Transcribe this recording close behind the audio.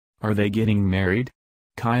Are they getting married?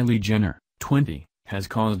 Kylie Jenner, 20, has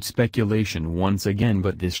caused speculation once again,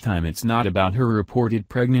 but this time it's not about her reported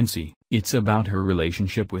pregnancy, it's about her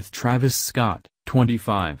relationship with Travis Scott,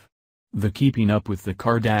 25. The Keeping Up with the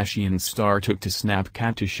Kardashians star took to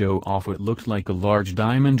Snapchat to show off what looked like a large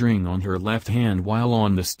diamond ring on her left hand while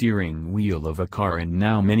on the steering wheel of a car, and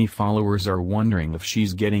now many followers are wondering if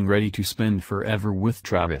she's getting ready to spend forever with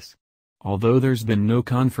Travis. Although there's been no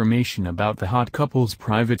confirmation about the hot couple's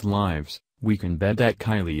private lives, we can bet that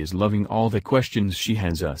Kylie is loving all the questions she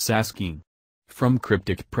has us asking. From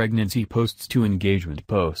cryptic pregnancy posts to engagement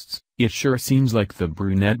posts, it sure seems like the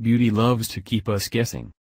brunette beauty loves to keep us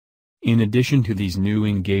guessing. In addition to these new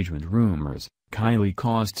engagement rumors, Kylie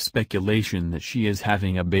caused speculation that she is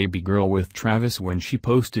having a baby girl with Travis when she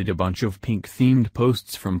posted a bunch of pink-themed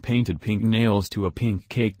posts, from painted pink nails to a pink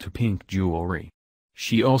cake to pink jewelry.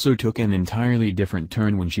 She also took an entirely different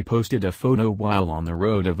turn when she posted a photo while on the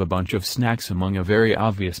road of a bunch of snacks among a very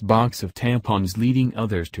obvious box of tampons, leading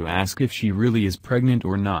others to ask if she really is pregnant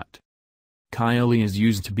or not. Kylie is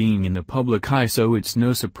used to being in the public eye, so it's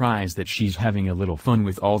no surprise that she's having a little fun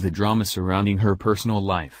with all the drama surrounding her personal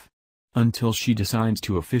life. Until she decides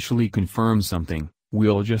to officially confirm something,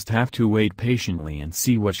 we'll just have to wait patiently and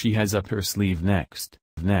see what she has up her sleeve next.